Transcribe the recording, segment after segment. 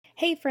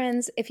Hey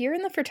friends, if you're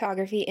in the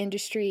photography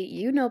industry,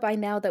 you know by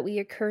now that we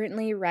are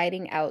currently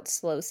riding out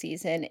slow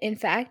season. In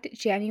fact,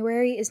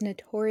 January is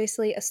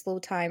notoriously a slow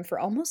time for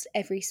almost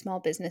every small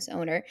business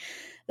owner.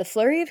 The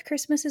flurry of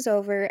Christmas is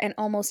over, and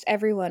almost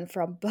everyone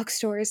from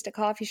bookstores to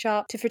coffee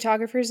shop to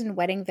photographers and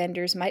wedding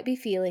vendors might be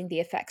feeling the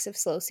effects of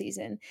slow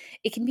season.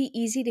 It can be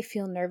easy to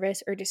feel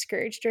nervous or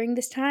discouraged during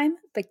this time,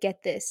 but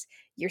get this.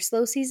 Your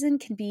slow season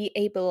can be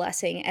a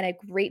blessing and a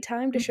great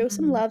time to show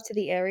some Mhm. love to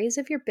the areas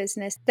of your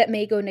business that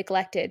may go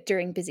neglected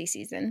during busy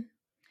season.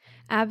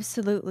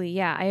 Absolutely.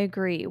 Yeah, I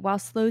agree. While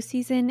slow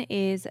season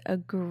is a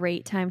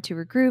great time to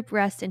regroup,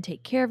 rest, and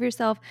take care of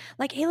yourself,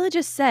 like Ayla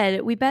just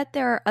said, we bet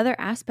there are other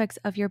aspects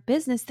of your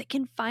business that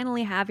can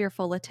finally have your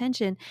full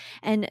attention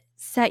and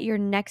set your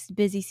next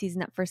busy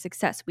season up for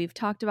success. We've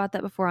talked about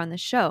that before on the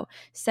show,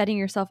 setting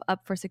yourself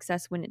up for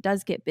success when it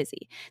does get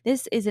busy.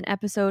 This is an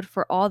episode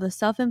for all the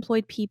self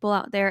employed people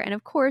out there, and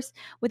of course,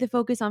 with a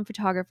focus on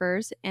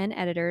photographers and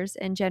editors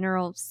and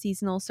general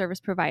seasonal service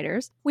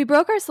providers. We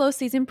broke our slow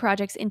season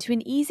projects into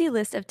an easy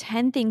list of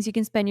 10 things you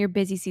can spend your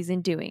busy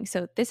season doing.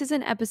 So, this is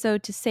an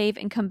episode to save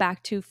and come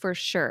back to for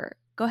sure.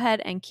 Go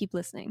ahead and keep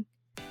listening.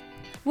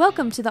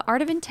 Welcome to the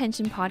Art of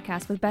Intention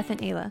podcast with Beth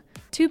and Ayla,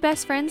 two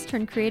best friends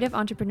turned creative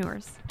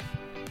entrepreneurs.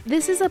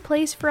 This is a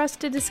place for us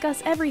to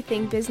discuss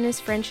everything business,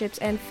 friendships,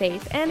 and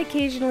faith, and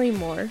occasionally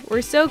more.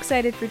 We're so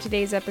excited for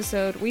today's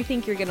episode. We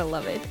think you're going to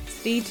love it.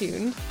 Stay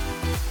tuned.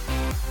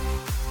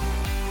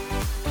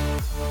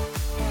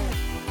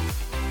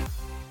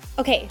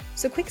 Okay,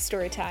 so quick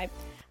story time.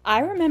 I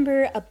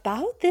remember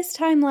about this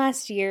time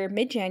last year,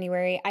 mid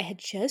January, I had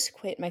just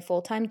quit my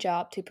full time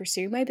job to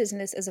pursue my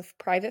business as a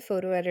private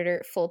photo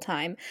editor full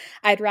time.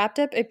 I'd wrapped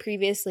up a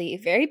previously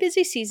very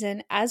busy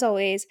season, as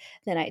always.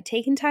 Then I'd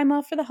taken time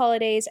off for the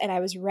holidays, and I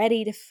was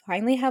ready to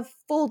finally have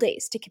full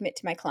days to commit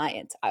to my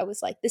clients. I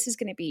was like, this is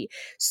going to be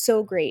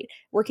so great.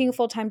 Working a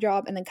full time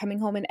job and then coming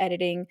home and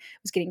editing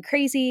was getting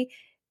crazy.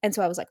 And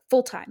so I was like,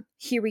 full time,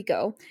 here we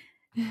go.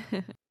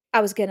 I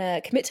was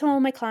gonna commit to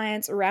all my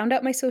clients, round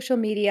out my social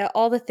media,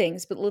 all the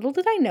things, but little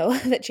did I know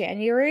that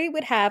January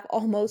would have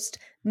almost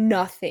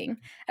nothing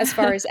as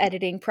far as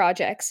editing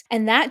projects.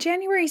 And that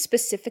January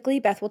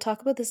specifically, Beth will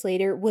talk about this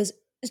later, was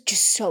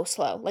just so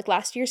slow. Like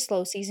last year's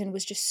slow season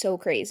was just so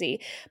crazy.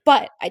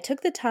 But I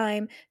took the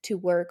time to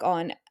work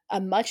on a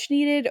much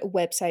needed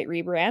website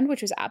rebrand,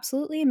 which was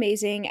absolutely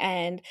amazing.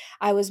 And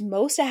I was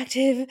most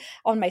active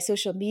on my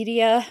social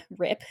media,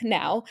 rip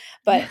now,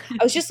 but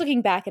I was just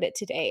looking back at it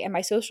today, and my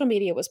social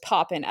media was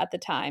popping at the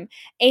time.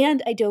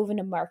 And I dove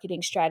into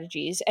marketing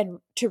strategies and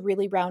to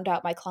really round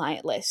out my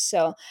client list.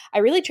 So I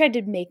really tried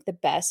to make the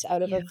best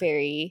out of Yeah. a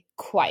very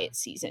quiet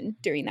season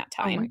during that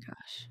Oh my time.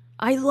 gosh.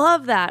 I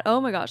love that. Oh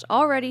my gosh.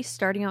 Already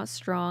starting out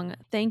strong.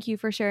 Thank you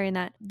for sharing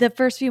that. The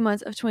first few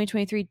months of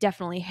 2023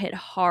 definitely hit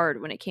hard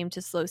when it came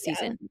to slow Yeah.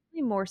 season,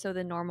 really more so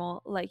than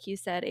normal. Like you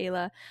said,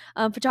 Ayla,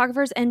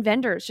 photographers and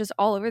vendors just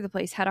all over the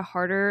place had a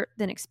harder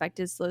than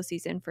expected slow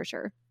season for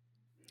sure.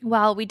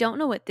 While we don't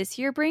know what this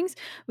year brings,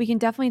 we can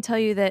definitely tell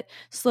you that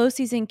slow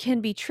season can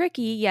be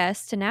tricky,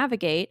 yes, to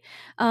navigate,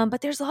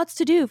 but there's lots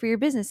to do for your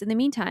business in the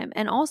meantime.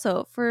 And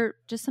also, for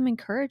just some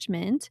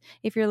encouragement,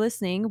 if you're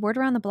listening, word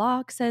around the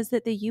block says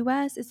that the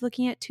US is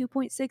looking at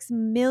 2.6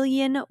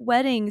 million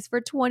weddings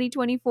for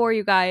 2024,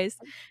 you guys.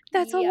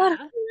 That's a lot of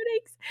Yeah.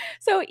 weddings.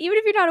 So, even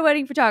if you're not a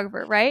wedding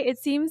photographer, right, it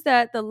seems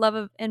that the love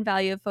of and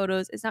value of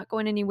photos is not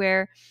going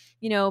anywhere,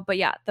 but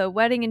yeah, the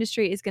wedding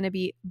industry is going to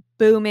be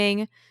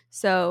booming.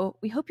 So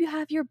we hope you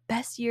have your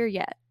best year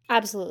yet.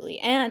 Absolutely.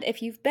 And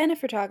if you've been a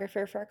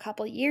photographer for a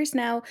couple years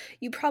now,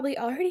 you probably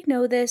already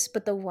know this,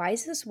 but the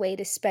wisest way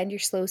to spend your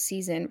slow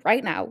season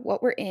right now,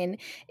 what we're in,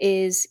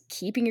 is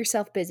keeping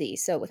yourself busy.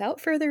 So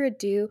without further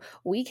ado,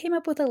 we came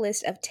up with a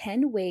list of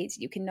 10 ways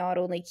you can not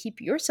only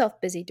keep yourself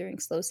busy during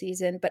slow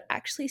season, but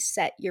actually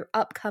set your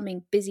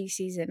upcoming busy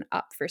season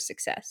up for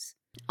success.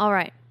 All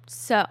right.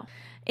 So,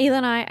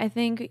 Ayla and I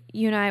think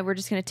you and I, we're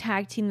just going to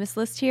tag team this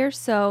list here.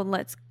 So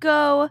let's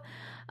go.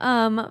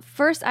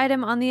 First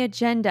item on the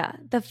agenda,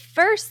 the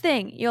first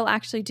thing you'll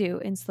actually do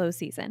in slow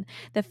season,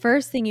 the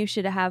first thing you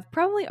should have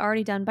probably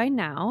already done by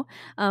now,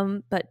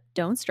 but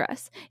don't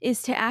stress,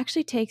 is to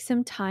actually take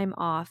some time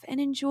off and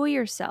enjoy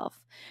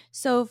yourself.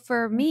 So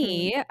for Mhm.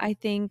 me, I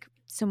think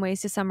some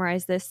ways to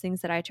summarize this,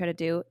 things that I try to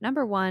do.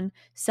 Number one,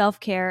 self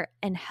care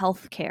and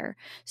health care.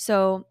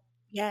 So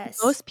Yes.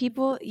 most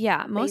people,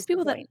 yeah, most Laser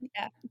people that point.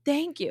 Yeah.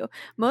 thank you.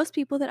 Most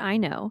people that I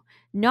know,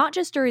 not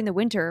just during the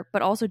winter,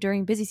 but also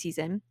during busy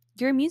season,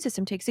 your immune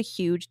system takes a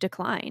huge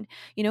decline.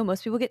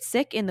 Most people get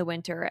sick in the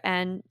winter,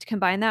 and to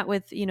combine that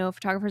with,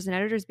 photographers and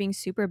editors being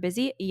super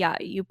busy, yeah,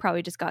 you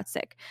probably just got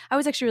sick. I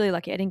was actually really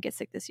lucky. I didn't get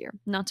sick this year.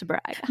 Not to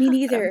brag, Me but I'm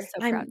neither. so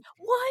proud. I'm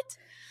What?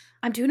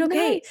 I'm doing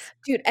okay. Nice.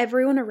 Dude,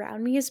 everyone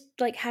around me is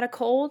like had a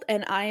cold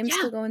and I am Yeah,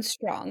 still going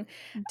strong.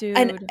 And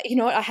dude. you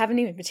know what? I haven't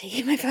even been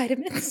taking my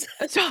vitamins.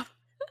 Stop.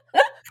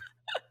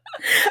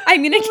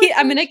 I'm gonna Oh my keep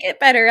I'm gonna gosh. get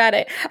better at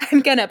it. I'm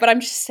gonna, but I'm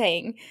just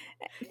saying,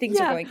 Things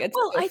are Yeah. going good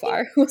Well, so I think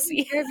far. We'll taking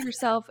see. care of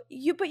yourself,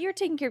 but you're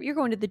taking care of, you're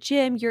going to the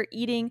gym, you're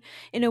eating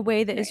in a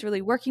way that is Right.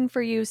 really working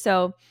for you.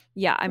 So,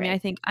 yeah, I mean, I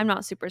Right. think I'm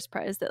not super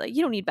surprised that like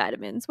you don't need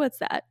vitamins. What's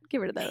that?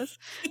 Get rid of those.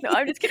 No,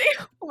 I'm just kidding.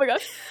 Oh my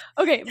gosh.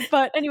 Okay,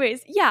 but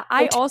anyways, yeah,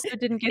 I Don't also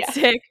didn't get yeah.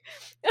 sick.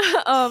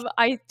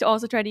 I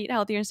also tried to eat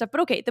healthier and stuff.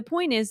 But okay, the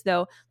point is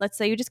though, let's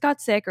say you just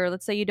got sick or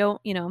let's say you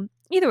don't,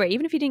 either way,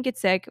 even if you didn't get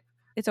sick,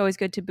 it's always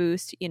good to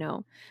boost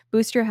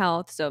your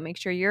health. So make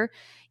sure you're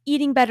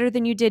eating better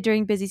than you did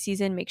during busy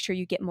season. Make sure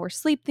you get more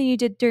sleep than you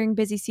did during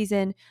busy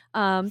season.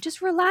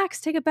 Just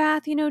relax, take a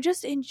bath,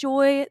 just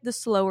enjoy the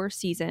slower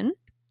season.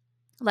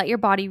 Let your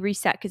body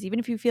reset because even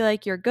if you feel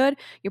like you're good,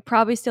 you're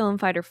probably still in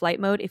fight or flight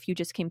mode if you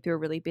just came through a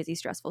really busy,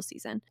 stressful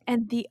season.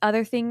 And the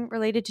other thing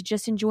related to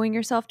just enjoying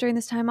yourself during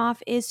this time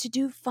off is to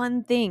do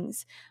fun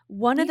things.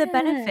 One of the Yeah.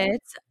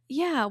 benefits,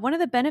 yeah, one of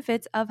the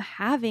benefits of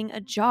having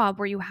a job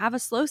where you have a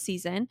slow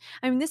season,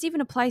 I mean, this even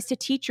applies to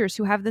teachers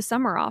who have the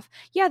summer off.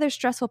 Yeah, there's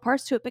stressful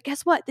parts to it, but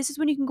guess what? This is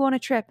when you can go on a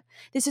trip.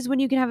 This is when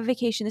you can have a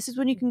vacation. This is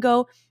when you can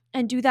go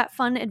and do that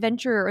fun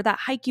adventure or that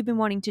hike you've been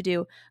wanting to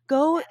do.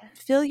 Go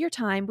fill your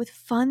time with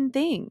fun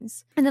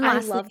things. And then I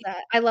lastly, love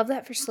that. I love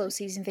that for slow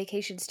season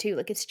vacations too.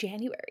 Like it's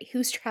January.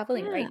 Who's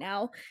traveling yeah, right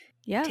now?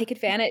 yeah, Take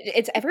advantage.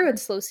 It's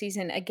everyone's slow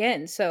season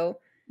again. So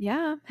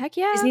yeah, heck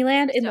yeah.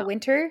 Disneyland in So the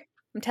winter,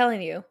 I'm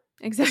telling you,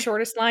 the exactly.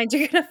 shortest lines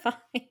you're gonna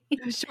find.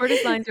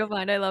 Shortest lines you'll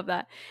find. I love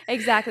that.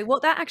 Exactly. Well,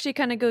 that actually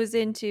kind of goes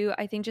into,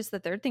 I think, just the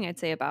third thing I'd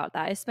say about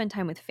that is spend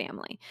time with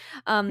family.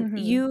 Mhm.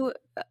 You,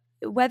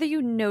 whether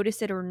you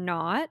notice it or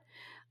not,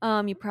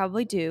 you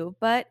probably do,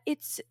 but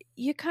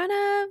you kind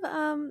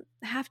of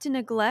have to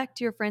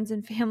neglect your friends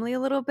and family a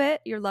little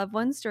bit, your loved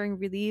ones during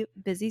really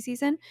busy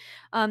season.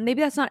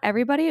 Maybe that's not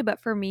everybody, but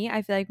for me,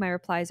 I feel like my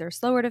replies are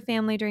slower to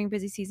family during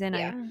busy season. I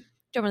Yeah.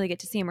 don't really get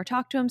to see them or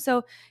talk to them.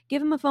 So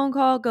give them a phone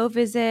call, go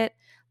visit,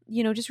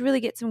 just really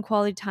get some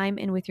quality time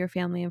in with your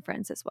family and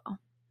friends as well.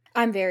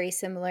 I'm very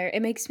similar.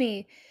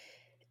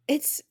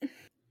 It's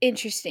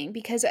interesting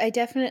because I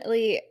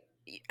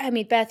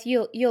mean, Beth,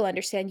 you'll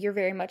understand. You're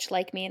very much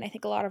like me, and I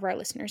think a lot of our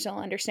listeners will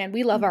understand.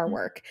 We love our Mhm.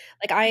 work.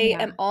 Like I Yeah.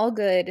 am all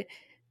good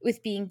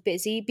with being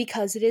busy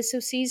because it is so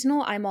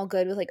seasonal. I'm all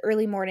good with like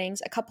early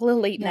mornings, a couple of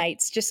late Yep.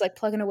 nights, just like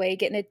plugging away,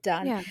 getting it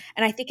done. Yeah.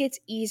 And I think it's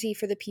easy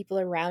for the people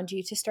around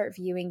you to start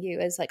viewing you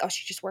as like, oh,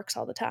 she just works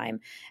all the time.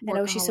 And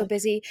oh, she's so Workaholic.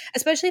 busy,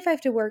 especially if I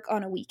have to work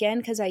on a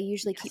weekend because I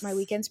usually keep my Yes.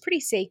 weekends pretty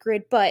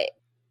sacred. But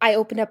I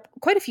opened up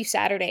quite a few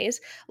Saturdays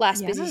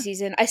last busy Yeah.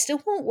 season. I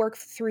still won't work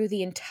through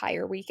the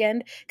entire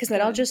weekend because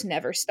then I'll Good. just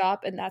never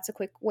stop, and that's a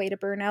quick way to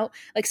burn out.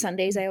 Like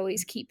Sundays, I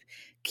always Mhm.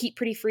 keep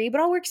pretty free,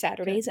 but I'll work Good.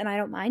 Saturdays, and I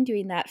don't mind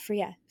doing that for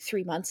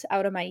 3 months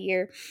out of my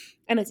year,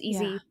 and it's Yeah.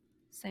 easy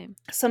Same.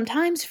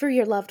 sometimes for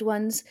your loved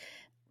ones.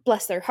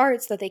 Bless their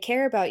hearts that they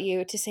care about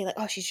you to say like,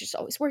 oh, she's just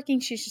always working,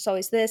 she's just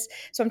always this.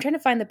 So I'm trying to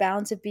find the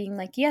balance of being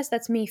like, yes,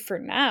 that's me for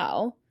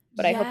now,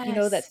 but I hope you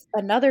know that Yes.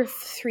 another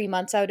 3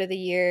 months out of the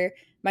year,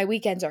 my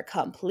weekends are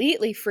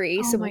completely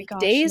free. Oh Some my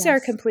gosh, weekdays are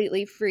yes.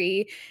 completely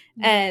free.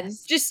 And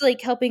Yes. just like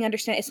helping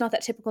understand it's not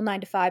that typical 9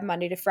 to 5,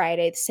 Monday to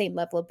Friday, the same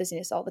level of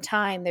business all the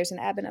time. There's an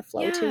ebb and a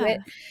flow to Yeah. it.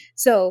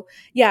 So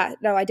yeah,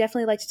 no, I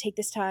definitely like to take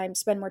this time,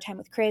 spend more time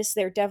with Chris.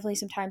 There are definitely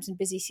some times in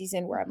busy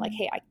season where I'm like, Mhm.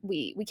 hey,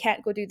 we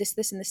can't go do this,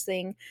 and this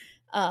thing.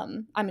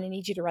 I'm going to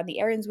need you to run the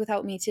errands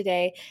without me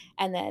today.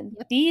 And then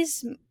Yep.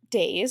 these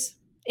days,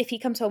 if he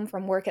comes home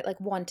from work at like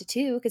 1 to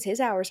 2, because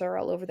his hours are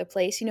all over the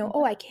place,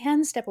 oh, Mhm. I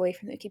can step away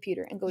from the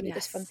computer and go do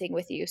this fun Yes. thing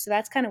with you. So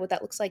that's kind of what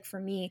that looks like for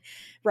me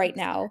right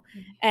now.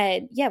 Exactly.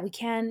 And yeah, we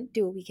can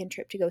do a weekend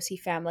trip to go see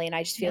family, and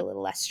I just feel Yep. a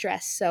little less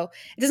stressed. So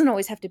it doesn't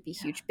always have to be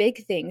Yeah. huge,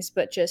 big things,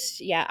 but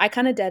just, yeah, I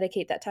kind of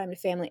dedicate that time to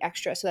family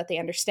extra so that they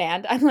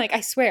understand. I'm like,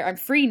 I swear, I'm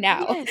free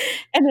now. Yes.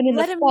 And then in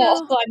the Let them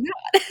fall, know. I'm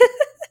not.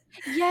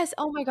 Yes,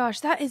 oh my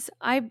gosh, that is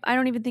I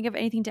don't even think of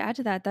anything to add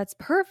to that. That's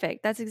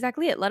perfect. That's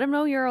exactly it. Let them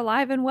know you're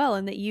alive and well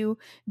and that you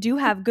do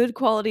have good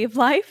quality of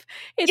life.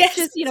 It's Yes.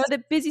 just,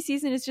 the busy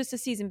season is just a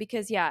season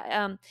because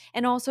yeah,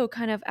 and also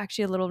kind of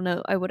actually a little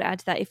note I would add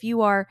to that. If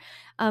you are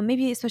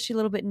maybe especially a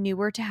little bit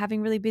newer to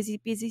having really busy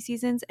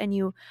seasons and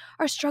you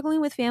are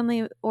struggling with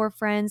family or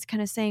friends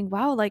kind of saying,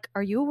 "Wow, like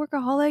are you a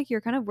workaholic?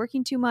 You're kind of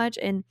working too much."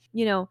 And,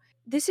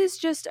 this is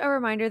just a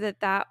reminder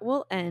that that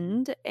will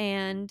end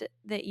and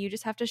that you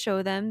just have to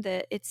show them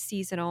that it's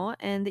seasonal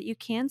and that you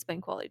can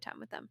spend quality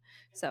time with them.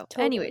 So,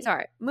 anyways, Totally. all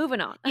right,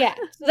 moving on. Yeah.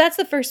 So that's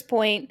the first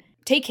point.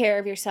 Take care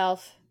of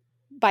yourself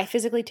by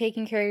physically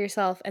taking care of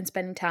yourself and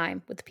spending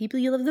time with the people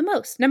you love the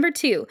most. Number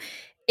two,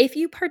 if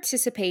you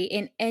participate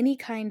in any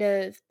kind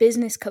of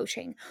business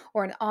coaching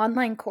or an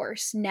online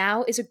course,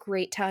 now is a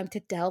great time to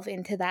delve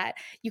into that.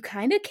 You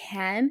kind of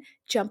can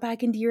jump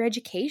back into your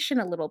education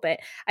a little bit.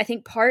 I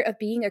think part of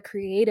being a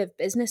creative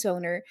business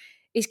owner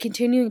is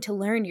continuing to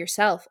learn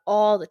yourself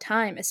all the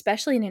time,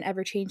 especially in an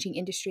ever changing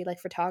industry like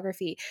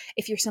photography.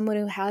 If you're someone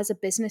who has a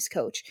business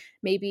coach,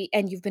 maybe,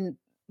 and you've been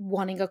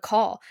wanting a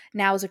call,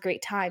 now is a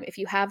great time. If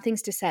you have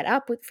things to set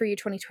up for your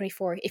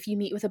 2024, if you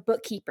meet with a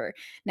bookkeeper,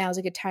 now is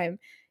a good time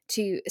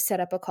to set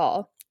up a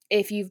call.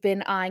 If you've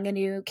been eyeing a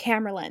new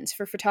camera lens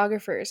for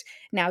photographers,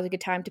 now's a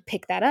good time to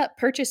pick that up,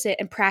 purchase it,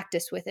 and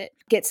practice with it.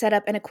 Get set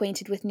up and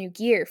acquainted with new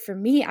gear. For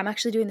me, I'm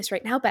actually doing this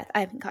right now, Beth. I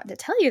haven't gotten to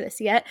tell you this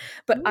yet,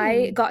 but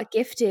I Ooh. got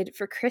gifted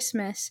for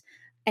Christmas.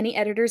 Any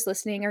editors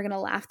listening are going to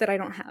laugh that I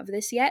don't have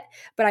this yet,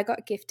 but I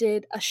got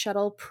gifted a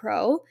Shuttle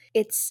Pro.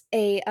 It's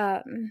a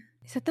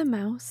Is it the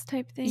mouse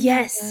type thing?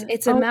 yes,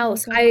 it's a Oh my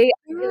mouse. god. I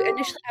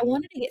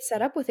wanted to get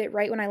set up with it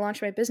right when I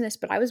launched my business,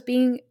 but I was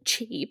being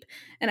cheap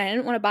and I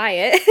didn't want to buy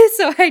it.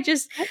 So I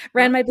just That's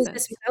ran my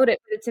business awesome. without it.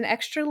 But it's an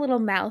extra little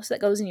mouse that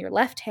goes in your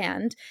left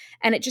hand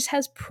and it just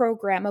has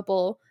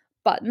programmable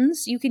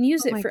buttons. You can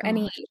use Oh it my for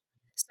any gosh.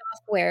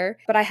 software,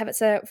 but I have it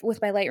set up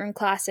with my Lightroom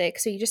Classic.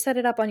 So you just set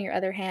it up on your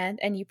other hand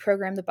and you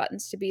program the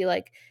buttons to be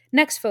like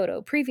next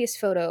photo, previous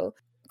photo,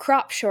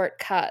 crop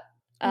shortcut,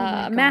 Oh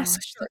my mask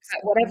gosh. That's shortcut, so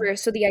cool. whatever.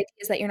 So the idea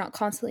is that you're not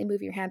constantly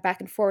moving your hand back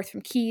and forth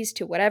from keys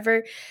to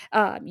whatever.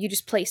 You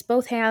just place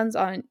both hands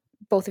on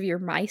both of your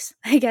mice,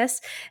 I guess,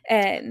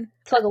 and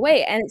plug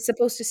away. And it's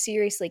supposed to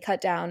seriously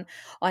cut down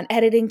on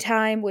editing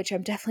time, which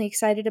I'm definitely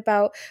excited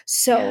about.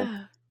 So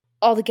Yeah.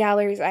 all the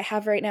galleries I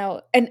have right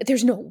now, and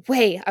there's no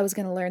way I was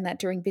going to learn that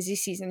during busy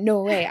season.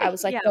 No way. I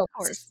was like, Yeah, no, of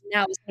my system course.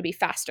 now is going to be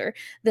faster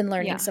than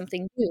learning Yeah.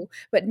 something new.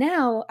 But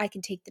now I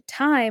can take the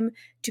time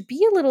to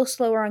be a little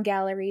slower on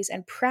galleries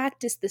and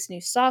practice this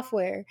new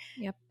software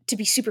Yep. to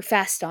be super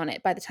fast on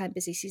it by the time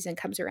busy season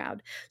comes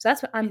around. So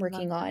that's what I I'm love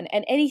working that. on.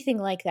 And anything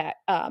like that,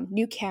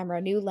 new camera,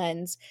 new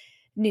lens,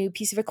 new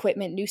piece of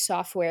equipment, new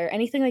software,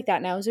 anything like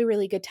that, now is a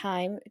really good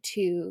time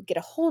to get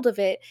a hold of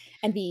it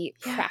and be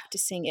Yeah.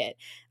 practicing it.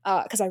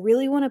 Because I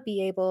really want to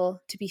be able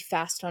to be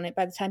fast on it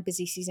by the time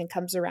busy season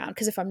comes around.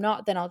 Because if I'm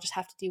not, then I'll just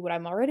have to do what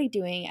I'm already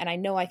doing. And I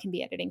know I can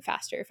be editing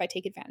faster if I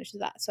take advantage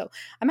of that. So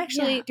I'm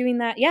actually Yeah. doing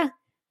that. Yeah,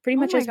 pretty Oh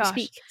much my as we gosh.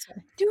 speak. So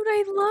Dude,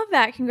 I love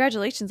that.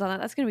 Congratulations on that.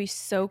 That's going to be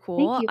so thank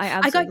cool. you. I I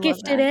got absolutely love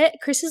gifted that.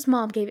 it. Chris's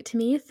mom gave it to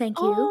me. Thank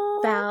you, Oh,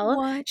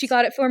 Val. She what?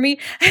 got it for me,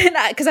 and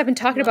because I've been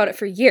I talking love about it. it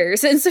for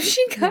years, and so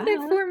she got it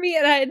Yeah. for me,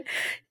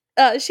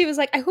 and she was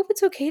like, "I hope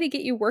it's okay to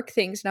get you work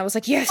things," and I was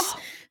like, "Yes, Oh,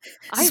 this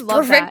I is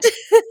love that.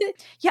 perfect."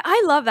 Yeah,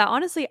 I love that.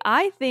 Honestly,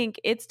 I think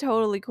it's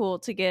totally cool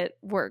to get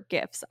work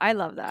gifts. I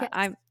love that.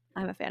 Yes.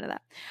 I'm a fan of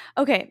that.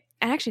 Okay,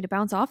 and actually to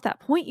bounce off that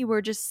point you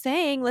were just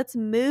saying, let's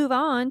move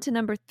on to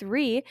number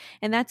 3,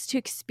 and that's to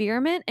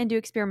experiment and do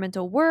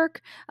experimental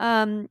work.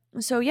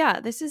 So yeah,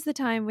 this is the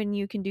time when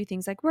you can do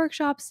things like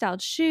workshops,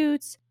 styled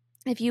shoots.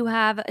 If you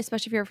have,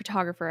 especially if you're a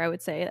photographer, I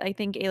would say. I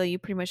think Ayla, you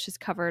pretty much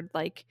just covered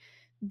like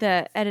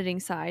the editing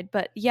side,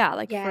 but yeah,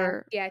 like Yeah,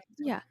 for yeah, I think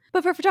so. yeah.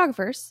 But for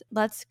photographers,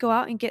 let's go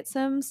out and get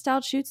some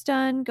styled shoots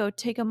done. Go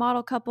take a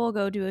model couple,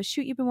 go do a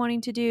shoot you've been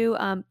wanting to do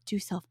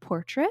self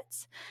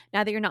portraits.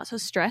 Now that you're not so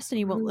stressed and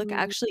you won't look Ooh,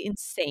 actually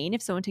insane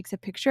if someone takes a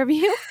picture of you,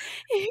 you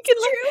can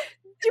it's look, true.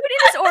 do it in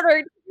this order.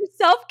 Get your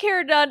self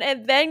care done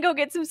and then go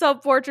get some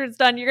self portraits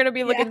done. You're going to be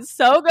Yeah. looking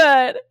so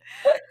good.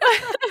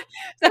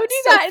 So do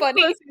That's so that in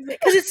funny slow season.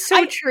 because it's so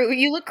I, true.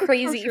 You look it's so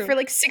crazy true. for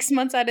like 6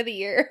 months out of the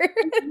year,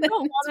 If and you then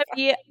don't it's wanna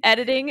be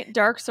editing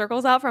dark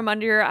circles out from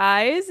under your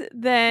eyes, right.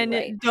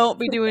 then don't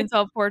be doing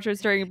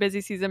self-portraits during a busy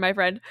season, my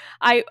friend.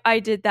 I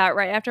did that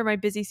right after my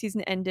busy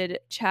season ended.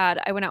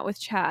 I went out with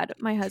Chad,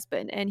 my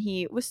husband, and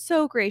he was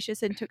so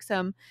gracious and took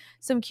some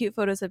cute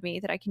photos of me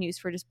that I can use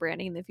for just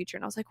branding in the future.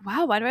 And I was like,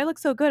 "Wow, why do I look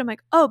so good?" I'm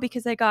like, "Oh,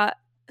 because I got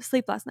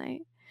sleep last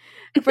night."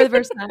 For the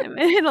first time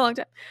in a long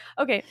time.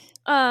 Okay.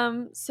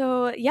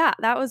 So yeah,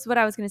 that was what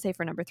I was going to say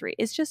for number 3.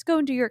 Is just go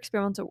and do your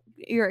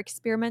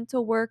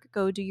experimental work,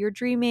 go do your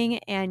dreaming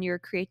and your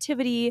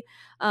creativity.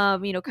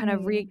 Kind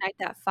of Mm. reignite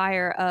that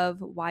fire of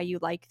why you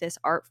like this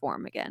art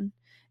form again.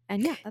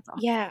 And yeah, that's all.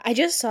 Yeah, I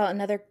just saw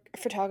another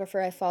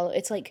photographer I follow.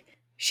 It's like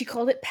she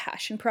called it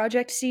passion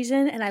project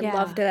season, and I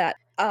loved Yeah, that.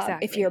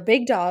 If you're a exactly.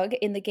 big dog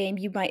in the game,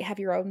 you might have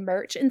your own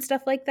merch and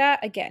stuff like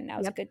that. Again,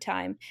 now's a Yep. good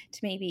time to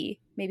maybe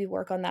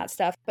work on that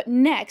stuff. But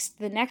next,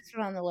 the next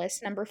one on the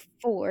list, number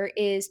 4,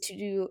 is to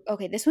do.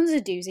 Okay, this one's a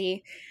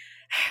doozy.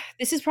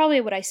 This is probably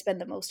what I spend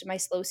the most of my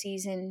slow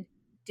season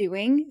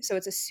doing, so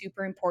it's a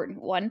super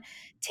important one.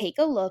 Take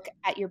a look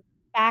at your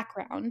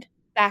background,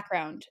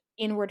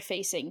 inward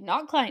facing,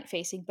 not client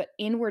facing, but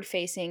inward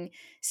facing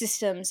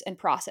systems and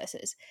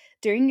processes.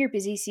 During your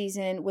busy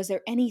season, was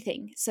there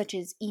anything such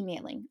as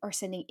emailing or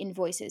sending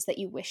invoices that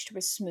you wished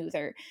was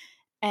smoother?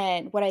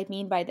 And what I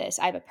mean by this,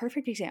 I have a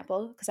perfect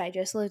example because I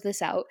just lived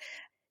this out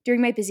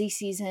during my busy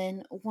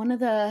season. One of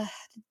the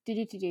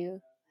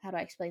how do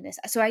I explain this?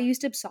 So I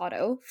used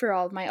Dubsado for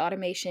all of my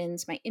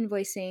automations, my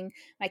invoicing,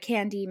 my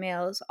canned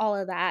emails, all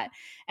of that.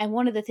 And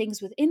one of the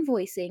things with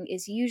invoicing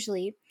is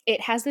usually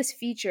it has this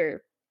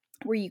feature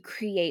where you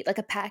create like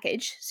a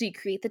package. So you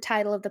create the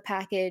title of the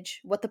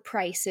package, what the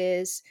price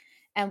is,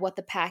 and what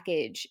the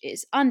package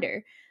is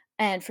under.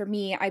 And for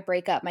me, I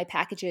break up my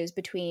packages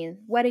between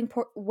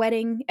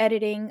wedding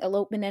editing,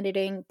 elopement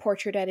editing,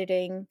 portrait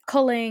editing,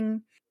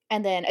 culling,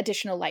 and then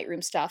additional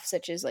Lightroom stuff,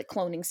 such as like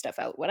cloning stuff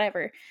out,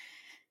 whatever.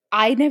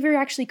 I never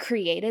actually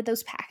created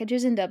those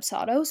packages in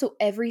Dubsado, so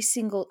every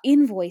single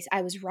invoice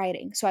I was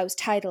writing, so I was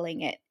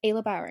titling it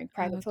Ayla Bowering, Oh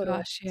Private Photo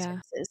gosh, yeah.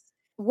 Services.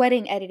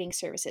 wedding editing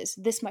services,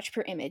 this much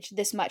per image,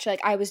 this much.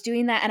 Like I was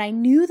doing that and I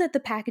knew that the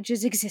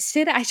packages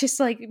existed. I just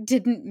like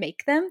didn't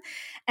make them.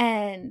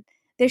 And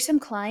there's some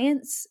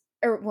clients,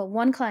 or well,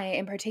 one client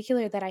in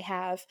particular that I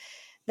have,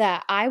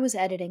 that I was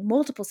editing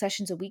multiple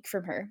sessions a week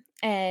from her.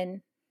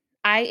 And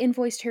I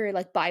invoiced her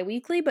like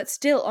bi-weekly, but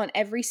still on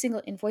every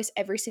single invoice,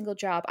 every single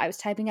job, I was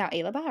typing out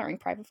Ayla Bowering,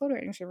 private photo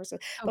editing services,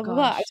 Oh blah, blah,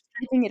 blah. I gosh. was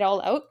typing it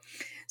all out.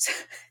 So,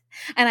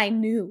 and I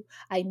knew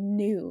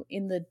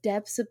in the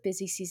depths of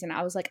busy season,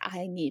 I was like,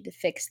 I need to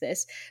fix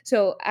this.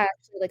 So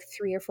actually, like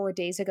 3 or 4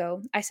 days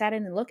ago, I sat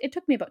in and looked. It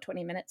took me about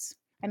 20 minutes.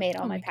 I made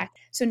all Oh my my god. pack.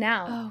 So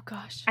now Oh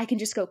gosh. I can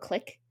just go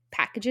click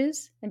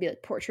packages and be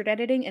like portrait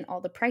editing, and all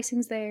the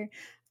pricing's there.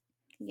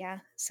 Yeah.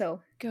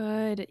 So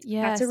Good. that's a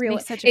Yes, real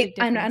makes such a big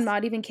I'm difference.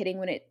 not even kidding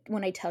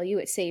when I tell you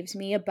it saves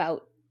me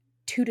about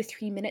 2 to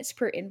 3 minutes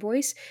per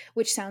invoice,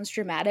 which sounds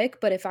dramatic,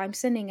 but if I'm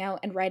sending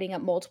out and writing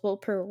up multiple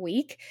per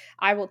week,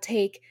 I will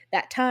take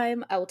that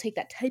time, I will take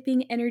that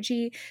typing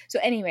energy. So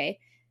anyway,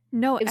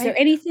 No, is there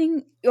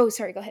anything Oh,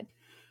 sorry, go ahead.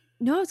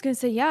 no, I was gonna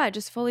say, yeah,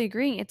 just fully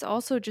agreeing. It's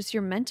also just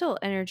your mental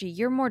energy.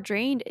 You're more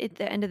drained at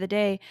the end of the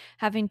day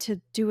having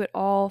to do it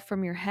all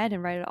from your head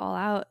and write it all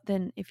out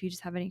than if you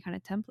just have any kind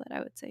of template, I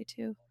would say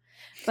too.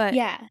 But I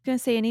Yeah. was gonna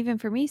say, and even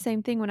for me,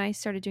 same thing when I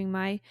started doing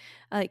my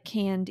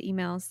canned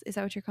emails. Is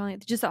that what you're calling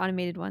it? Just the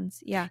automated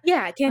ones. Yeah.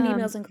 Yeah, canned Um,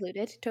 emails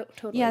included. yeah,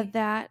 Totally.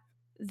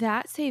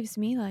 that saves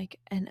me like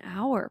an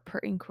hour per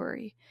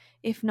inquiry,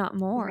 if not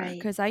more, Right.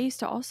 because I used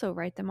to also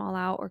write them all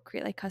out or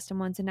create like custom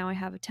ones, and now I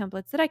have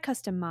templates that I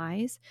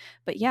customize.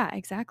 But yeah,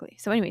 exactly.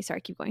 So anyway,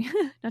 sorry, keep going.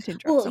 Not to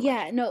interrupt Well, so much.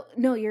 yeah,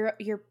 no,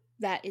 you're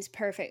that is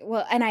perfect.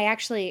 Well, and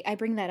I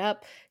bring that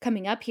up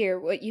coming up here.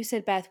 What you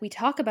said, Beth, we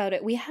talk about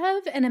it. We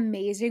have an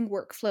amazing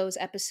workflows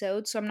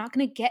episode, so I'm not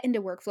going to get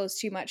into workflows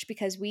too much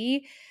because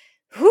we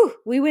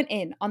went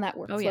in on that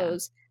Oh yeah.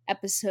 workflows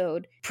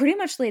episode, pretty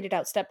much laid it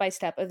out step by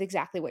step of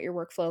exactly what your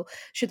workflow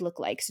should look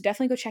like. So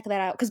definitely go check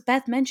that out, because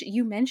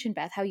you mentioned,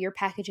 Beth, how your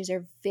packages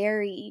are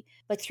very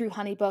like through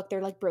Honeybook,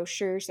 they're like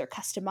brochures, they're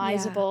Yeah.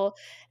 customizable.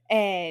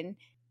 And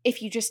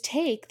if you just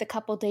take the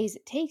couple days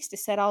it takes to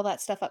set all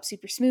that stuff up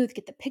super smooth,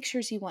 get the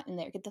pictures you want in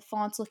there, get the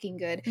fonts looking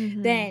good,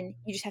 Mm-hmm. then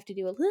you just have to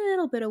do a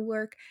little bit of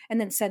work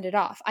and then send it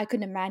off. I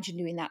couldn't imagine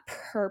doing that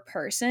per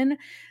person.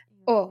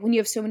 Oh, when you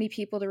have so many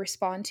people to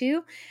respond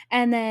to.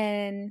 And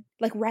then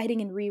like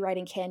writing and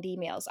rewriting canned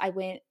emails. I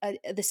went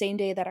the same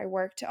day that I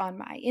worked on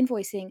my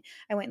invoicing,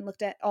 I went and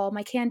looked at all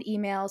my canned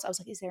emails. I was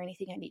like, is there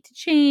anything I need to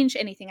change?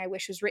 Anything I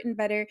wish was written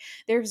better?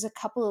 There's a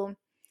couple,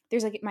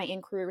 there's like my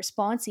inquiry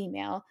response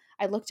email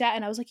I looked at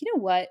and I was like, you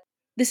know what?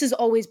 This has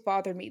always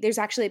bothered me. There's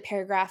actually a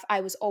paragraph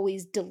I was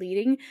always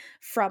deleting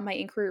from my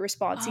inquiry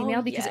response Oh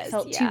email because it yes,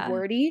 felt too yeah.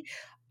 wordy.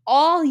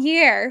 All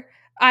year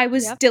I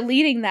was Yep.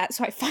 deleting that,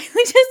 so I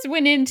finally just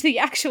went into the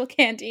actual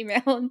canned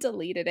email and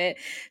deleted it.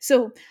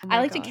 So Oh I my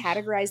like to gosh.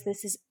 categorize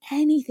this as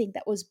anything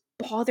that was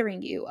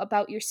bothering you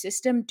about your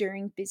system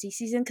during busy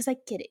season, because I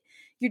get it.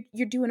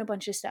 You're doing a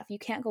bunch of stuff. You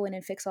can't go in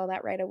and fix all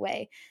that right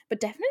away, but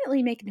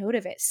definitely make note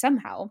of it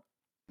somehow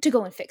to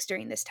go and fix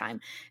during this time,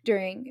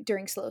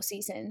 during slow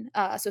season.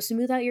 So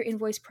smooth out your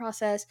invoice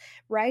process,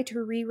 write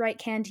or rewrite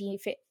canned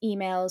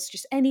emails,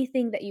 just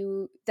anything that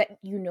you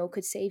know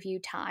could save you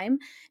time.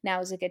 Now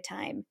is a good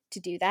time to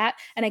do that.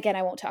 And again,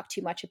 I won't talk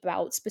too much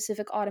about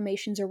specific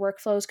automations or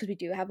workflows because we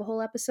do have a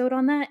whole episode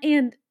on that.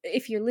 And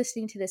if you're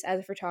listening to this as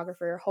a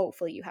photographer,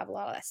 hopefully you have a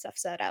lot of that stuff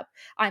set up.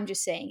 I'm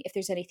just saying, if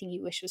there's anything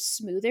you wish was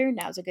smoother,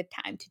 now's a good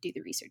time to do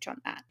the research on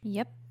that.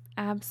 Yep,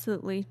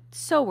 absolutely.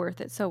 So worth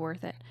it. So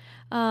worth it.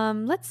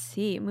 Let's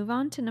see. Move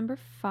on to number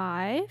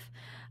 5.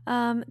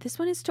 This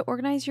one is to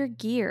organize your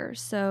gear.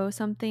 So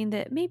something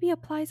that maybe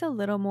applies a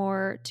little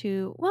more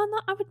to, well,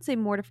 not I wouldn't say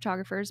more to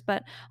photographers,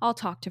 but I'll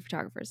talk to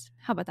photographers.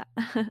 How about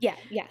that? Yeah,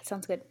 yeah,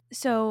 sounds good.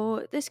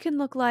 So this can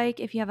look like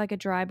if you have like a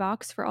dry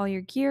box for all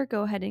your gear,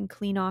 go ahead and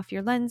clean off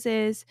your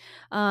lenses.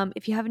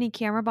 If you have any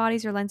camera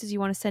bodies or lenses you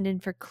want to send in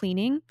for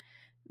cleaning,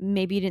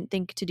 maybe you didn't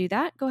think to do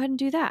that, go ahead and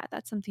do that.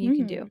 That's something you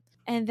can do. Mm.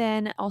 And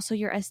then also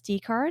your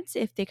SD cards,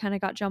 if they kind of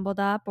got jumbled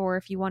up, or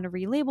if you want to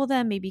relabel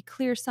them, maybe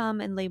clear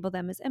some and label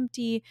them as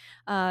empty.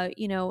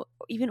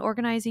 Even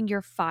organizing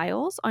your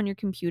files on your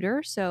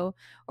computer. So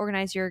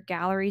organize your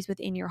galleries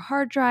within your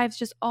hard drives,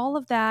 just all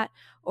of that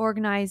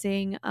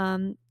organizing.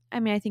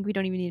 I think we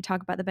don't even need to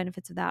talk about the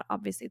benefits of that.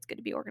 Obviously, it's good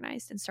to be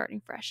organized and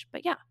starting fresh.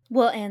 But yeah.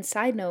 Well, and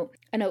side note,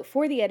 a note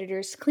for the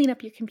editors: clean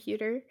up your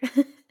computer.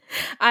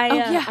 Oh,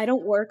 yeah. I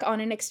don't work on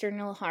an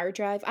external hard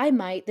drive. I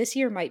might this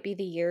year might be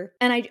the year,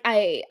 and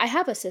I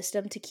have a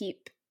system to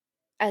keep,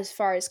 as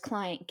far as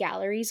client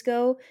galleries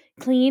go,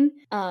 clean.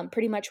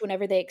 Pretty much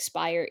whenever they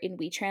expire in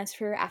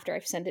WeTransfer, after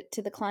I've sent it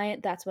to the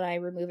client, that's when I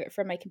remove it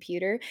from my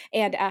computer.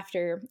 And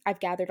after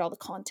I've gathered all the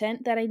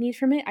content that I need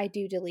from it, I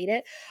do delete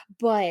it.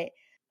 But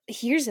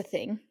here's the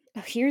thing.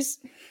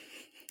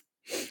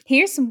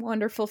 Here's some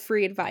wonderful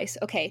free advice,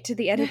 okay, to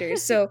the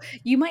editors. So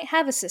you might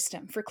have a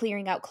system for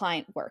clearing out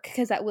client work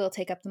because that will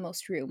take up the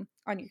most room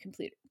on your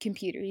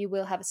computer. You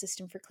will have a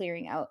system for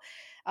clearing out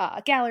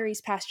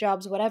galleries, past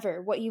jobs,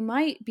 whatever. What you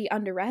might be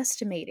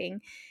underestimating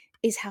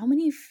is how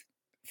many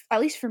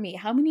at least for me,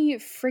 how many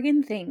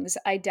friggin' things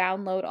I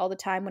download all the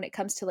time when it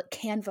comes to like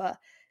Canva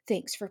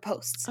things for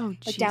posts. Oh, Like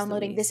geez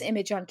downloading this Louise.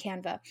 image on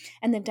Canva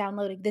and then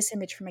downloading this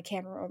image from my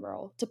camera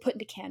roll to put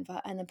into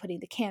Canva and then putting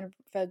the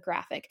Canva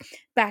graphic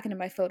back into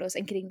my photos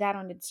and getting that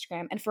on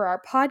Instagram. And for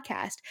our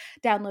podcast,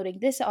 downloading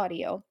this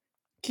audio,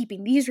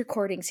 keeping these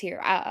recordings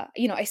here.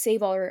 I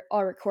save all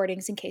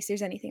recordings in case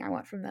there's anything I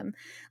want from them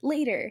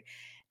later,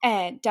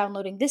 and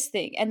downloading this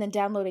thing and then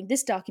downloading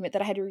this document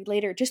that I had to read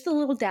later. Just the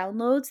little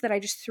downloads that I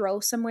just throw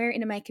somewhere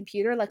into my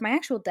computer. Like my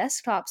actual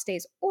desktop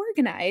stays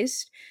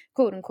organized,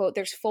 quote unquote.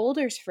 There's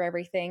folders for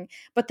everything,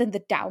 but then the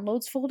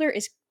downloads folder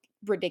is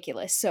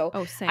ridiculous. So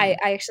Oh, I, same. I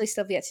actually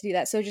still have yet to do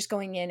that. So just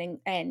going in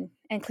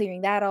and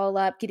clearing that all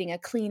up, getting a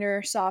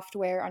cleaner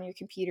software on your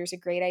computer is a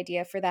great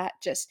idea for that.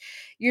 Just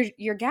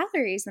your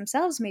galleries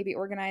themselves may be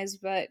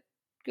organized, but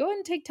go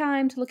and take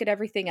time to look at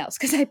everything else,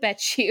 because I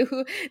bet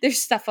you there's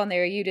stuff on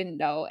there you didn't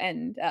know,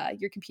 and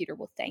your computer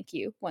will thank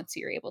you once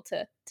you're able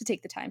to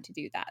take the time to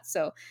do that.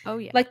 So, Oh,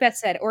 yeah. like Beth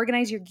said,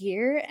 organize your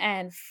gear,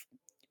 and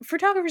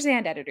photographers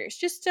and editors,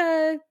 just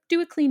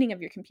do a cleaning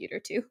of your computer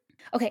too.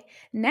 Okay,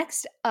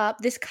 next up,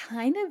 this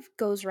kind of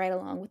goes right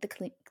along with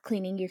the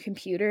cleaning your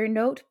computer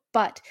note,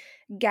 but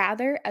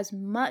gather as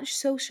much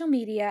social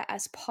media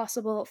as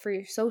possible for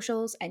your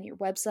socials and your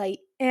website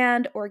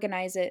and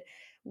organize it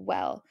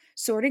well.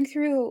 Sorting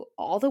through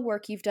all the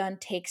work you've done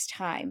takes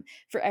time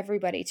for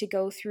everybody to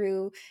go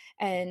through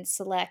and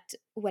select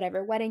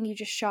whatever wedding you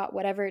just shot,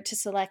 whatever, to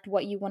select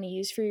what you want to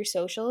use for your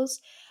socials.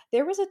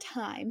 There was a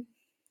time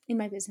in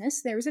my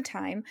business, there was a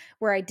time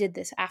where I did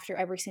this after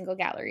every single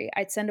gallery.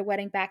 I'd send a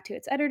wedding back to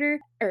its editor,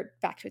 or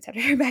back to its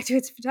editor, back to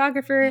its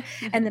photographer,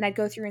 and then I'd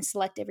go through and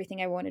select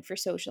everything I wanted for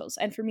socials.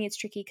 And for me, it's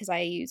tricky because I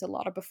use a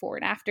lot of before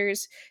and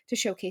afters to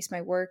showcase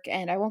my work,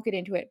 and I won't get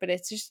into it, but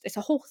it's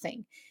a whole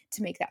thing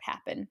to make that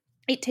happen.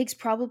 It takes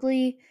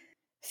probably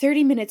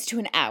 30 minutes to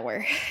an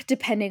hour,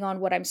 depending on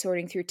what I'm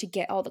sorting through, to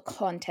get all the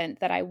content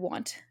that I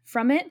want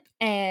from it.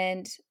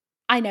 And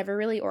I never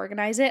really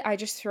organize it. I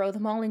just throw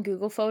them all in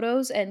Google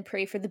Photos and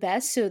pray for the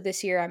best. So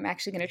this year I'm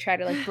actually going to try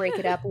to like break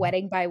it up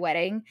wedding by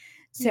wedding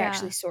to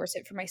actually Yeah. source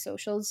it for my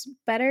socials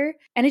better.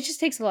 And it just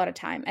takes a lot of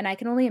time. And I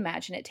can only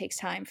imagine it takes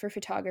time for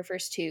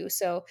photographers too.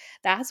 So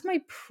that's my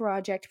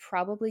project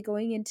probably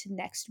going into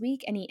next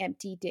week. Any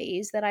empty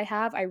days that I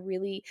have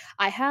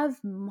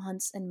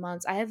months and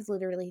months. I have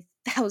literally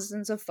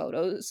thousands of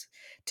photos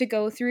to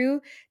go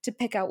through to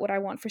pick out what I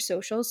want for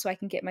socials so I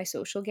can get my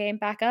social game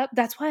back up.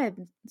 That's why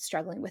I'm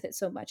struggling with it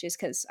so much, is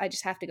because I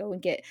just have to go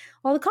and get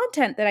all the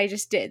content that I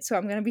just did. So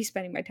I'm going to be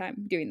spending my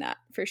time doing that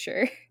for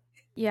sure.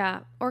 Yeah,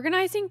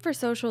 organizing for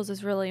socials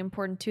is really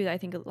important too. That I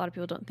think a lot of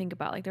people don't think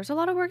about. Like, there's a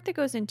lot of work that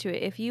goes into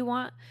it. If you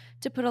want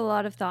to put a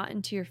lot of thought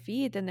into your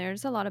feed, then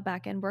there's a lot of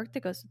back end work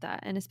that goes with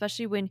that. And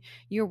especially when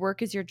your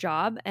work is your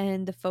job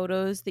and the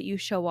photos that you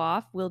show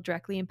off will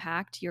directly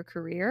impact your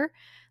career.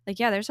 Like,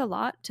 yeah, there's a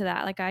lot to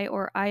that. Like,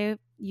 I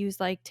use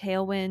like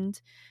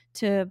Tailwind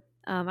to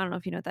I don't know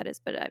if you know what that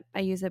is, but I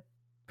use a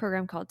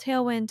program called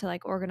Tailwind to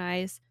like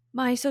organize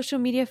my social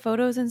media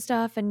photos and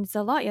stuff, and it's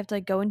a lot. You have to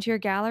like go into your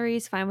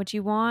galleries, find what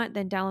you want,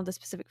 then download the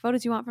specific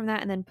photos you want from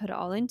that, and then put it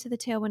all into the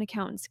Tailwind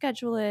account and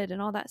schedule it and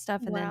all that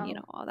stuff, and then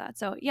Wow. all that.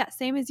 So yeah,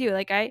 same as you.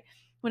 Like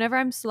whenever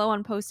I'm slow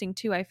on posting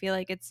too, I feel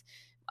like it's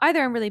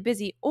either I'm really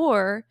busy,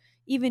 or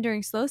even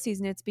during slow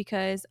season, it's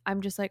because I'm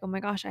just like, oh my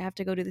gosh, I have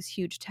to go do this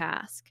huge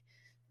task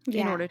in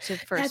Yeah. order to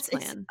first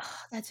plan.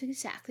 That's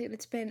exactly what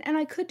it's been. And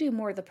I could do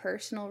more of the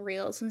personal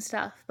reels and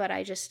stuff, but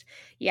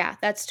yeah,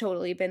 that's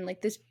totally been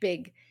like this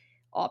big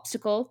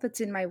obstacle that's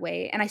in my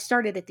way. And I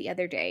started it the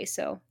other day,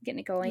 so getting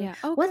it going. Yeah.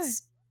 Oh, good.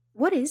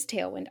 What is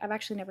Tailwind? I've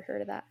actually never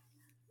heard of that.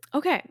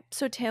 Okay,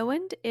 so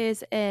Tailwind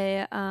is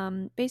a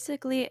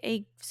basically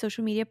a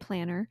social media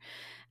planner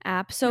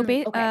app. So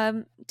Okay.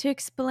 to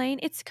explain,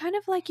 it's kind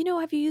of like,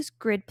 have you used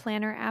grid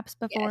planner apps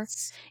before?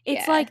 Yes.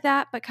 It's Yeah. like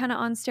that, but kind of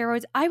on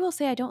steroids. I will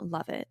say I don't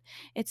love it.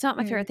 It's not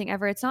my Mm. favorite thing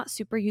ever. It's not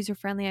super user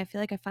friendly. I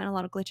feel like I find a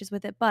lot of glitches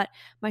with it. But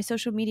my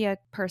social media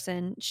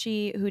person,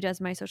 she who does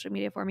my social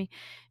media for me,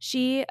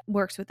 she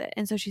works with it,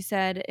 and so she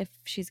said if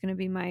she's going to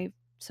be my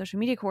social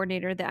media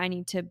coordinator that I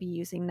need to be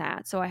using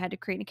that. So I had to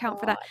create an account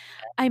for that.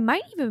 God. I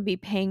might even be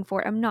paying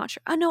for it. I'm not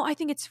sure. Oh no, I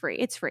think it's free.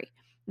 It's free.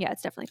 Yeah,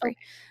 it's definitely free.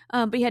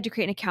 Okay. But you had to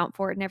create an account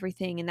for it and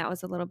everything. And that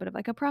was a little bit of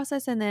like a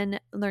process, and then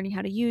learning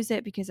how to use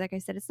it because, like I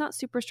said, it's not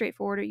super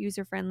straightforward or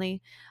user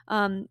friendly.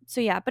 So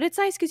yeah, but it's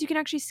nice because you can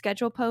actually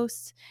schedule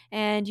posts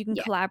and you can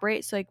Yeah.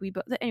 collaborate. So like we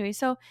both, anyway,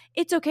 so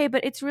it's okay,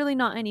 but it's really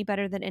not any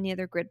better than any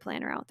other grid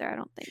planner out there, I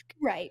don't think.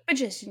 Right. But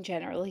just in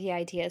general, the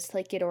idea is to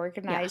like get Yeah.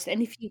 organized.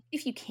 And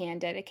if you can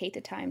dedicate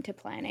the time to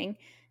planning,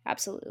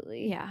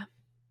 absolutely. Yeah.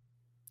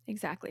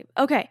 Exactly.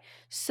 Okay.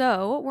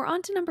 So we're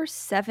on to number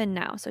 7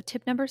 now. So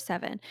tip number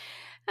 7.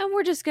 And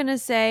we're just going to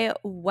say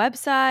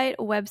website,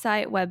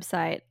 website,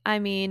 website. I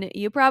mean,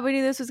 you probably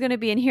knew this was going to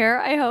be in here,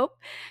 I hope.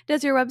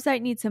 Does your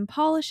website need some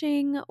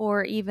polishing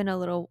or even a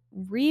little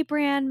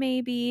rebrand,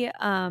 maybe?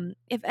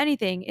 If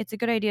anything, it's a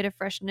good idea to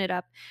freshen it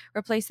up.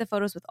 Replace the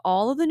photos with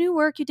all of the new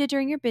work you did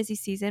during your busy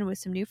season with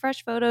some new,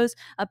 fresh photos,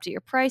 up to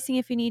your pricing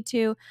if you need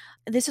to.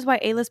 This is why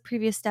Ayla's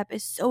previous step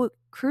is so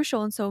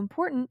crucial and so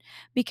important,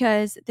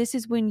 because this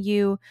is when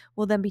you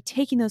will then be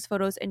taking those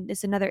photos and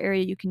it's another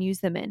area you can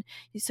use them in.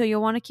 So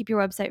you'll want to keep your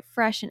website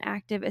fresh and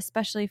active,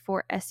 especially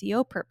for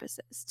SEO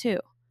purposes too.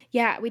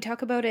 Yeah, we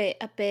talk about it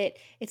a bit.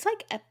 It's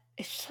like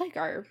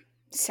our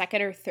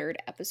second or third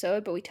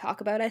episode, but we talk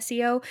about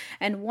SEO.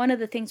 And one of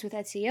the things with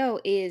SEO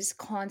is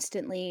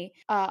constantly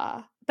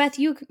Beth,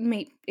 you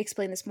may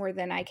explain this more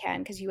than I can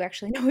because you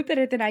actually know it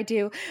better than I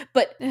do.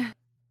 But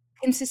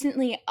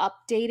consistently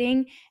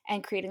updating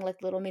and creating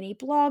like little mini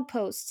blog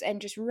posts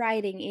and just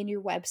writing in your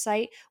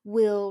website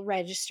will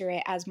register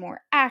it as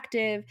more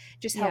active,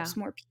 just Yeah. helps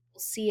more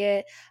people see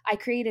it. I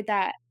created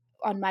that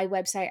on my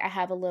website. I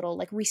have a little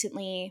like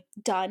recently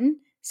done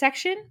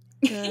section.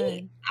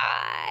 Good.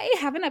 I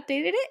haven't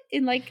updated it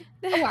in like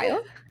a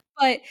while,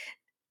 but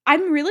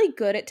I'm really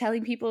good at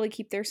telling people to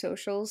keep their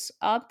socials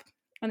up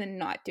and then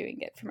not doing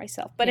it for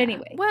myself. But Yeah.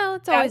 anyway, Well,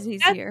 it's that, always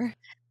that's easier.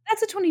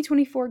 that's a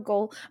 2024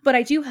 goal, but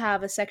I do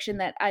have a section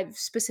that I've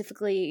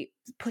specifically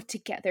put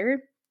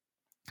together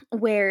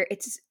where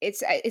it's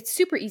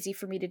super easy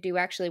for me to do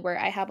actually, where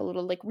I have a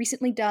little like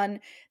recently done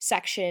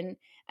section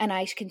and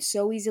I can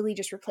so easily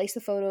just replace the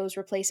photos,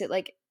 replace it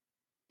like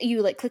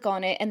you like click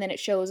on it and then it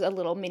shows a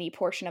little mini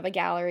portion of a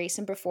gallery,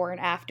 some before and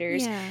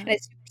afters, Yeah. and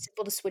it's super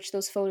simple to switch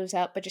those photos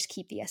up but just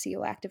keep the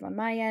SEO active on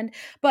my end.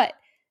 But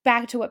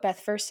back to what Beth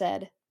first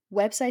said,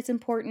 website's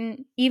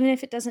important, even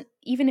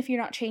if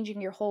you're not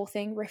changing your whole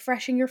thing,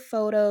 refreshing your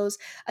photos,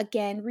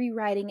 again,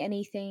 rewriting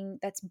anything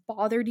that's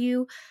bothered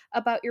you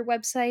about your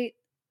website.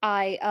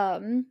 I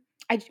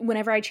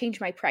whenever I change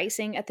my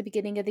pricing at the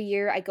beginning of the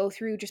year, I go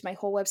through just my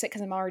whole website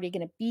because I'm already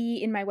going to be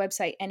in my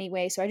website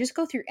anyway. So I just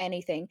go through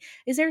anything.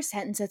 Is there a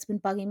sentence that's been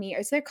bugging me? Or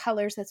is there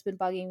colors that's been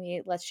bugging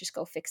me? Let's just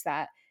go fix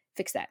that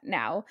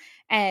now.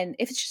 And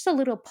if it's just a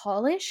little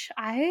polish,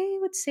 I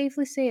would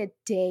safely say a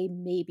day,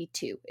 maybe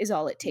two, is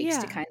all it takes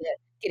to Yeah. kind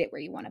of get it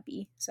where you want to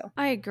be. So,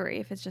 I agree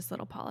if it's just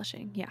little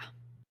polishing. Yeah.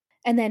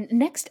 and then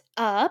next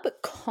up,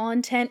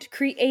 content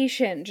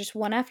creation. Just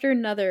one after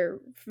another.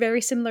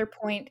 Very similar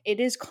point. It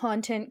is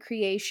content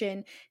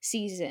creation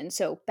season.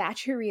 So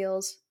batch your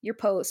reels, your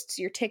posts,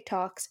 your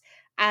TikToks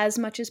as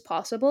much as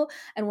possible.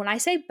 And when I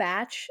say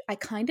batch, I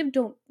kind of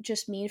don't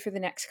just mean for the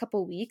next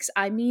couple weeks.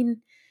 I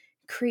mean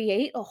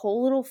create a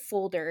whole little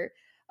folder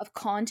of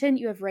content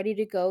you have ready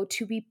to go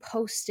to be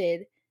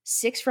posted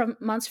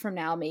months from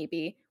now,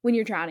 maybe when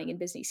you're drowning in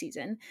busy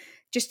season.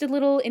 Just a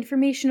little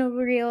informational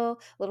reel,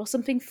 a little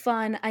something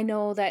fun. I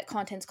know that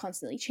content's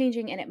constantly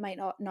changing and it might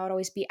not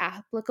always be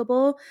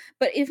applicable,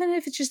 but even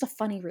if it's just a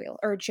funny reel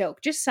or a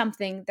joke, just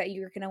something that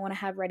you're going to want to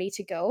have ready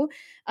to go,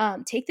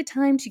 take the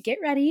time to get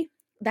ready.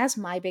 That's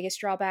my biggest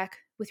drawback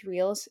with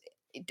reels.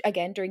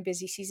 Again, during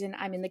busy season,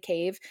 I'm in the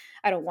cave.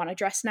 I don't want to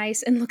dress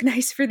nice and look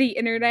nice for the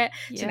internet.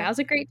 So Yeah. now's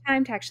a great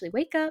time to actually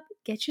wake up,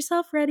 get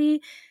yourself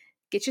ready,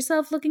 get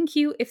yourself looking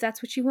cute if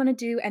that's what you want to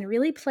do, and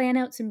really plan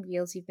out some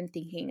reels you've been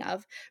thinking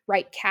of.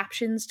 Write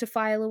captions to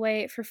file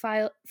away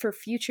for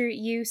future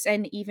use,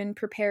 and even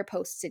prepare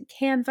posts in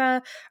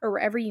Canva or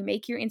wherever you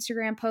make your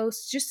Instagram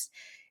posts. Just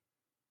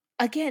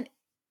again,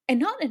 and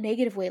not in a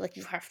negative way like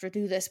you have to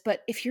do this,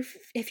 but if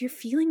you're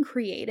feeling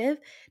creative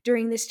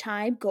during this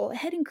time, go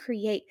ahead and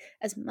create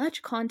as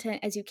much content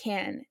as you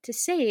can to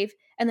save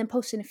and then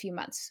post in a few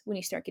months when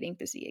you start getting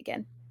busy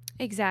again.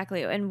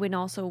 Exactly. And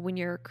when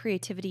your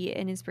creativity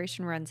and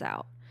inspiration runs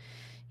out,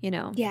 you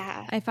know,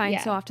 Yeah, I find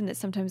so yeah. often that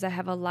sometimes I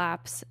have a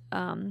lapse,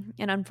 an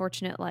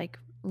unfortunate like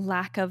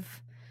lack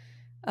of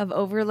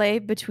overlay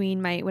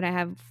between my when I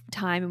have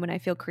time and when I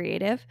feel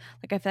creative.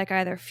 Like I feel like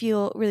I either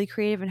feel really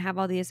creative and have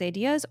all these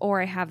ideas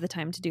or I have the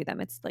time to do them.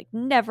 It's like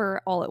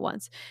never all at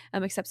once,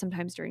 except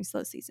sometimes during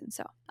slow season.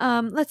 So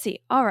let's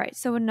see. All right.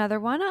 So another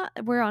one,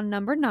 we're on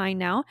number 9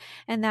 now,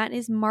 and that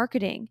is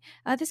marketing.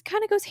 This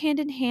kind of goes hand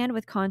in hand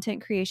with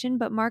content creation,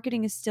 but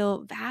marketing is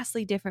still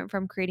vastly different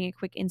from creating a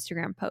quick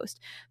Instagram post.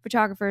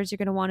 Photographers, you're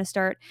going to want to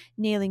start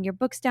nailing your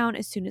books down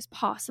as soon as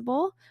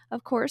possible.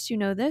 Of course, you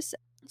know this.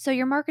 So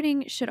your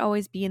marketing should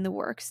always be in the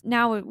works.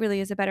 Now it really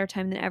is a better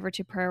time than ever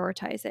to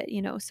prioritize it,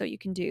 so you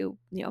can do,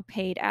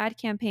 paid ad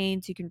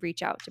campaigns, you can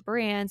reach out to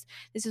brands.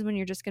 This is when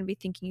you're just going to be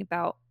thinking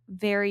about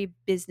very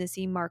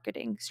businessy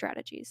marketing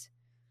strategies.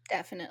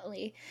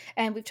 Definitely.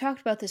 And we've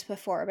talked about this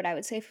before, but I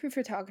would say for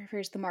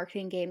photographers, the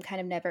marketing game kind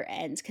of never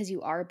ends because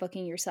you are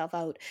booking yourself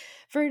out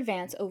for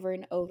advance over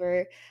and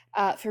over.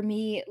 For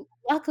me,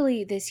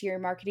 luckily this year,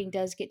 marketing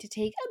does get to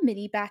take a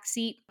mini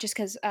backseat just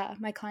because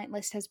my client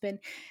list has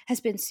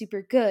been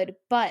super good.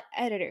 But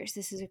editors,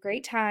 this is a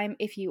great time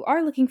if you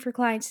are looking for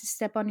clients to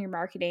step on your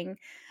marketing.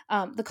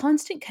 The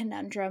constant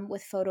conundrum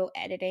with photo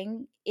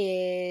editing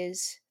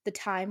is the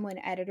time when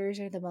editors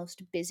are the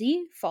most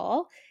busy,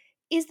 fall.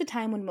 is the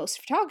time when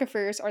most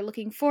photographers are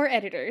looking for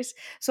editors.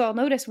 So I'll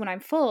notice when I'm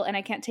full and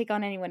I can't take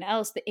on anyone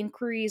else, the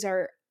inquiries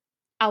are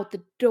out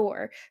the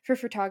door for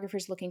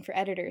photographers looking for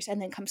editors.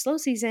 And then come slow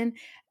season,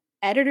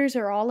 editors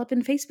are all up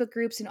in Facebook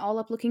groups and all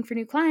up looking for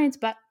new clients,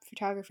 but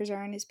photographers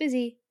aren't as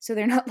busy, so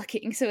they're not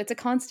looking. So it's a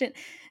constant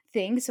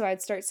thing. So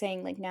I'd start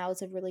saying, like, now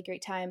is a really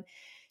great time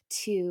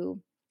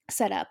to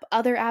set up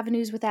other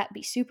avenues with that,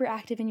 be super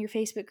active in your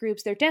Facebook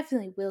groups. There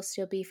definitely will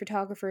still be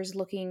photographers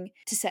looking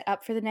to set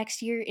up for the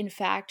next year. In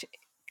fact,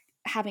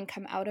 having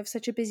come out of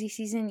such a busy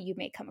season, you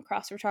may come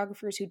across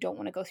photographers who don't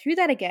want to go through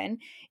that again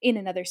in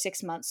another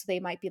 6 months. So they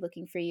might be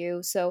looking for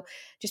you. So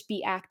just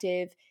be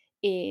active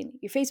in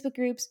your Facebook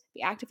groups,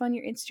 be active on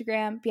your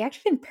Instagram, be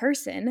active in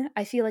person.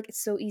 I feel like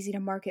it's so easy to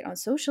market on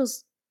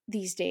socials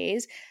these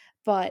days,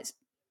 but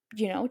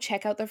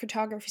check out the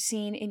photography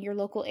scene in your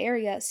local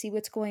area, see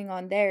what's going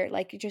on there.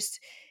 Like,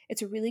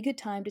 it's a really good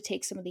time to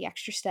take some of the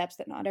extra steps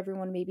that not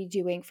everyone may be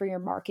doing for your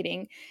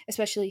marketing,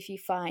 especially if you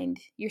find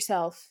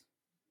yourself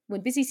when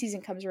busy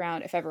season comes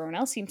around, if everyone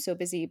else seems so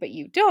busy but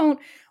you don't,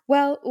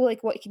 well,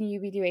 like, what can you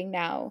be doing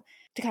now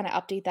to kind of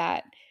update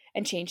that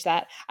and change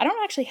that? I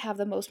don't actually have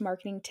the most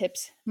marketing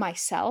tips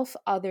myself,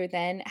 other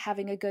than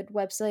having a good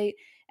website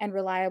and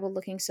reliable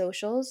looking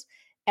socials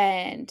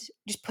and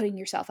just putting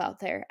yourself out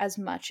there as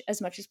much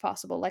as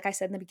possible. Like I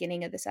said in the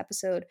beginning of this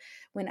episode,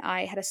 when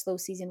I had a slow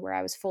season where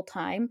I was full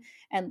time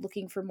and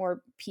looking for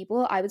more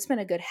people, I would spend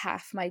a good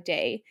half my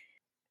day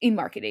in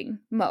marketing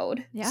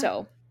mode. Yeah.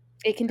 So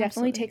it can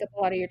definitely Absolutely. take up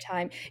a lot of your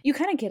time. You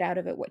kind of get out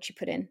of it what you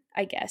put in,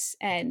 I guess.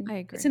 And I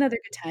agree. it's another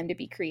good time to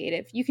be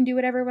creative. You can do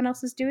what everyone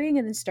else is doing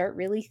and then start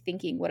really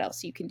thinking what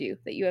else you can do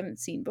that you haven't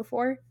seen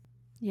before.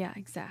 Yeah,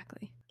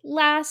 exactly.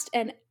 Last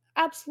and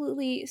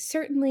absolutely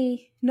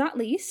certainly not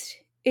least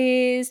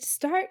is to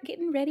start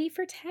getting ready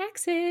for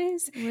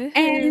taxes and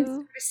Woohoo.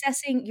 start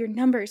assessing your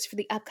numbers for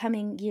the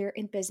upcoming year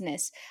in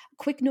business.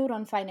 Quick note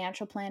on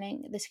financial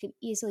planning. This could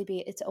easily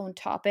be its own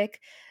topic,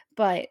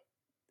 but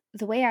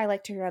the way I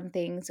like to run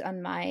things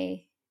on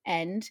my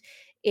end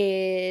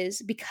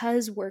is,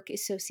 because work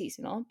is so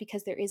seasonal,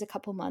 because there is a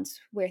couple months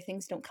where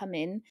things don't come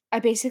in, I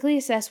basically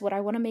assess what I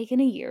want to make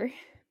in a year,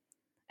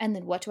 and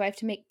then what do I have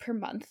to make per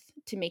month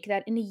to make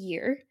that in a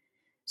year.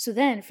 So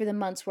then for the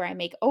months where I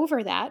make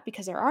over that,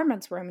 because there are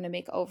months where I'm going to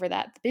make over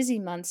that, the busy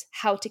months,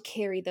 how to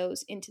carry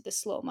those into the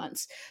slow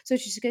months. So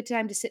it's just a good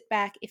time to sit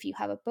back. If you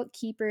have a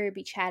bookkeeper,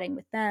 be chatting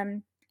with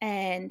them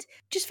and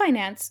just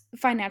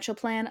financial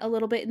plan a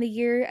little bit in the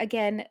year.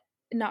 Again,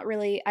 I don't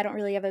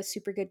really have a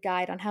super good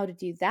guide on how to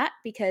do that,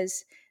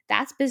 because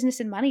that's business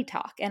and money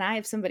talk, and I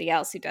have somebody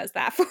else who does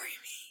that for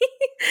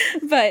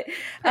me. But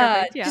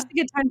Perfect. Yeah. just a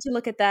good time to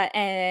look at that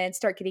and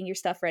start getting your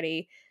stuff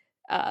ready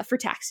for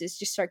taxes.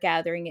 Just start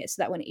gathering it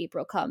so that when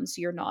April comes,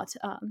 you're not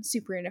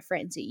super in a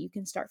frenzy. You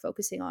can start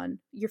focusing on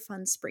your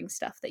fun spring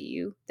stuff that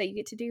you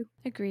get to do.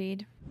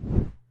 Agreed.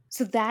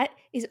 So that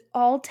is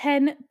all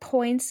 10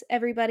 points,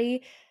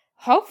 everybody.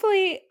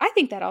 Hopefully, I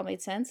think that all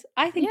made sense.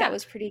 I think that Yeah.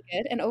 was pretty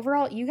good. And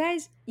overall, you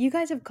guys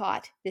have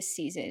got this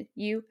season.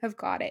 You have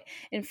got it.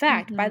 In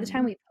fact, by the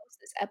time Mhm. we post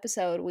this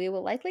episode, we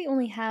will likely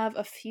only have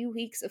a few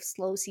weeks of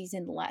slow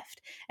season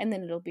left. And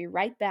then it'll be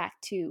right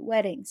back to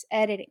weddings,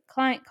 editing,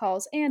 client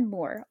calls, and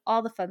more.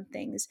 All the fun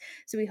things.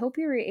 So we hope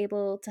you were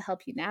able to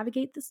help you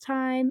navigate this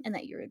time and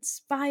that you're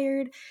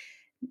inspired,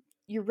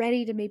 you're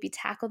ready to maybe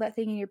tackle that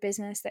thing in your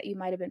business that you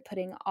might have been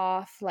putting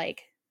off.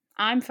 Like,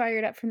 I'm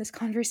fired up from this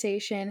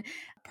conversation.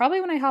 Probably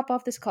when I hop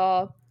off this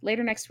call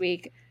later next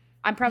week,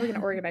 I'm probably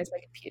going to organize my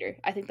computer.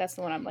 I think that's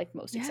the one I'm like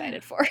most Yeah.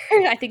 excited for.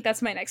 I think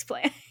that's my next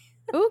plan.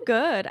 Oh,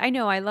 good. I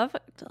know. I love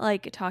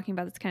like talking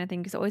about this kind of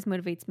thing because it always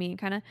motivates me and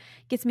kind of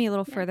gets me a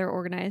little further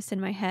organized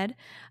in my head.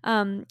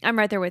 I'm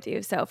right there with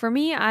you. So for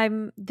me,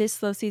 I'm this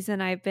slow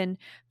season. I've been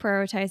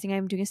prioritizing.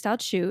 I'm doing a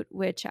styled shoot,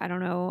 which I don't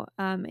know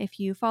if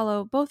you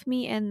follow both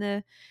me and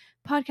the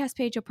podcast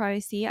page, you'll probably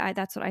see.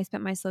 That's what I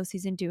spent my slow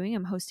season doing.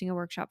 I'm hosting a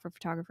workshop for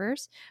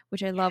photographers,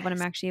 which I love when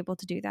I'm actually able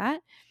to do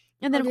that.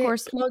 And then, of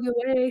course, Plug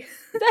away.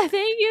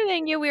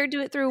 Thank you. We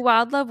do it through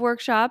Wild Love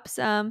Workshops,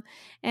 and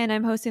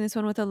I'm hosting this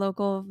one with a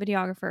local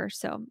videographer,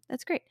 so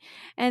that's great.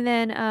 And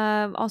then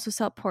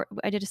also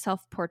I did a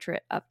self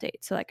portrait update.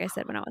 So, like I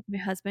said, when I was with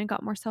my husband,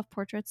 got more self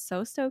portraits.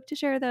 So stoked to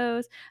share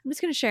those. I'm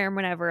just gonna share them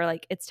whenever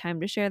like it's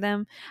time to share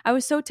them. I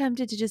was so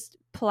tempted to just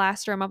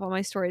plaster them up on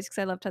my stories because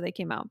I loved how they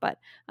came out. But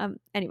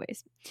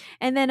anyways,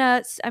 and then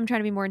I'm trying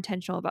to be more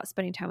intentional about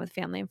spending time with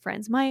family and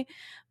friends. I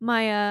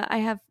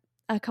have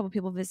a couple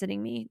people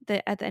visiting me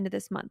at the end of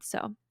this month,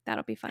 so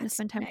that'll be fun to That's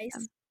spend time with nice.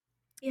 them.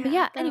 Yeah, But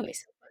yeah, that'll be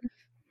anyways, so fun.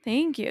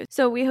 thank you.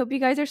 So we hope you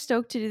guys are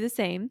stoked to do the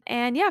same.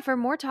 And yeah, for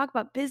more talk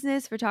about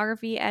business,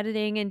 photography,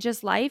 editing, and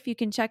just life, you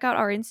can check out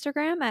our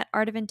Instagram at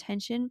Art of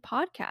Intention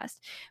Podcast.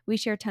 We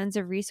share tons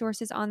of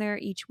resources on there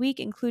each week,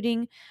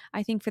 including,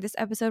 I think for this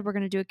episode, we're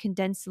going to do a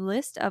condensed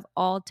list of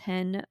all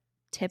 10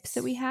 tips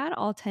that we had,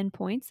 all 10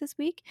 points this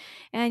week.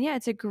 And yeah,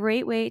 it's a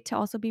great way to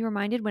also be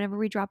reminded whenever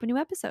we drop a new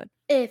episode.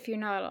 If you're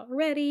not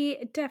already,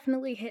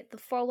 definitely hit the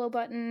follow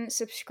button,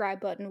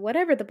 subscribe button,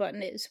 whatever the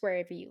button is,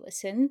 wherever you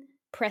listen.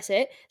 press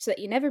it so that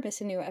you never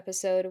miss a new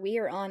episode. We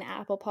are on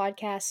Apple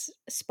Podcasts,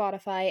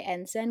 Spotify,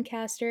 and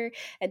Zencaster.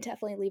 And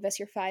definitely leave us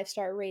your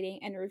 5-star rating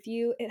and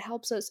review. It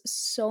helps us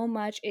so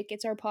much. It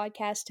gets our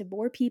podcast to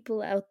more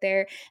people out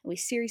there. And we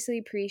seriously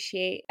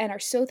appreciate and are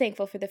so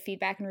thankful for the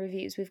feedback and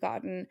reviews we've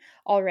gotten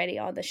already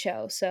on the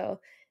show. So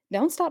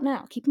don't stop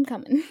now. Keep them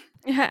coming.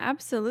 Yeah,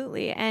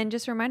 absolutely. And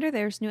just a reminder,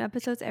 there's new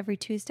episodes every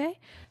Tuesday.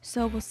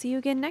 So we'll see you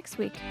again next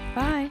week.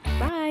 Bye.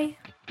 Bye.